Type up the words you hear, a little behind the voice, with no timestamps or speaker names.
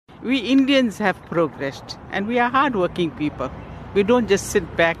We Indians have progressed, and we are hardworking people. We don't just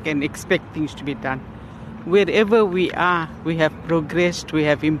sit back and expect things to be done. Wherever we are, we have progressed, we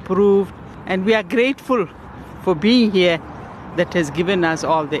have improved, and we are grateful for being here that has given us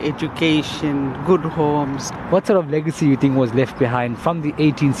all the education, good homes. What sort of legacy you think was left behind from the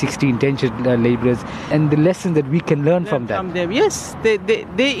 1860 indentured labourers and the lesson that we can learn from that? From them, yes.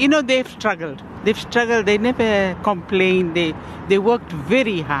 They've struggled. They've struggled. They never complained. They worked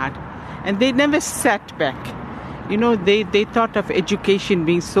very hard, and they never sat back. They thought of education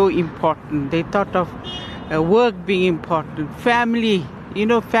being so important. They thought of work being important. Family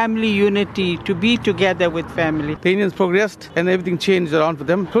unity, to be together with family. The Indians progressed and everything changed around for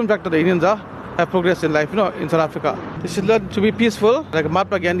them. Going back to the Indians have progressed in life, in South Africa. They should learn to be peaceful, like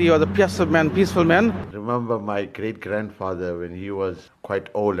Mahatma Gandhi was a peaceful man. I remember my great-grandfather when he was quite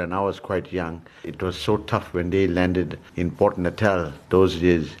old and I was quite young. It was so tough when they landed in Port Natal those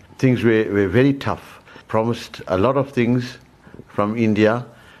days. Things were very tough. Promised a lot of things from India,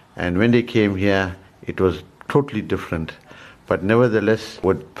 and when they came here, it was totally different. But nevertheless,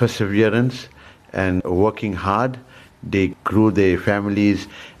 with perseverance and working hard, they grew their families.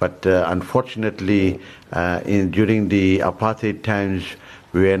 But unfortunately, during the apartheid times,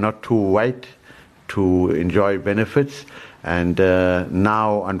 we were not too white to enjoy benefits. And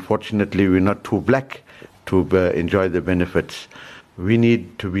now, unfortunately, we're not too black to enjoy the benefits. We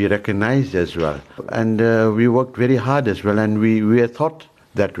need to be recognized as well. And we worked very hard as well, and we are thought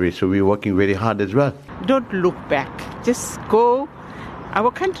that way. So we're working very hard as well. Don't look back. Just go. Our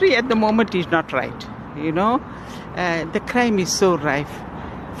country at the moment is not right. The crime is so rife.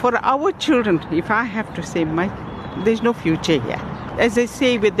 For our children, if I have to say, there's no future here. As I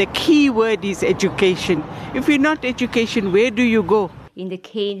say, the key word is education. If you're not education, where do you go? In the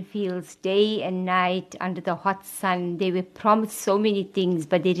cane fields, day and night, under the hot sun, they were promised so many things,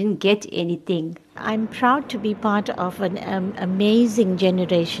 but they didn't get anything. I'm proud to be part of an amazing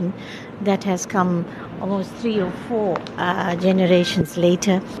generation that has come almost 3 or 4 generations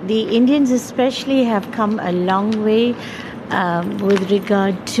later. The Indians especially have come a long way with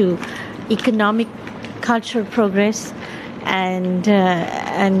regard to economic, cultural progress and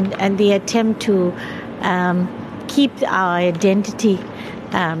the attempt to keep our identity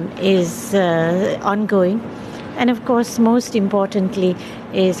is ongoing. And of course, most importantly,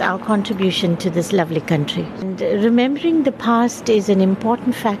 is our contribution to this lovely country. And remembering the past is an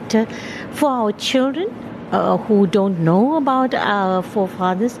important factor for our children who don't know about our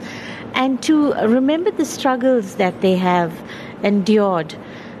forefathers, and to remember the struggles that they have endured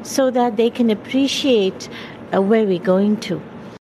so that they can appreciate where we're going to.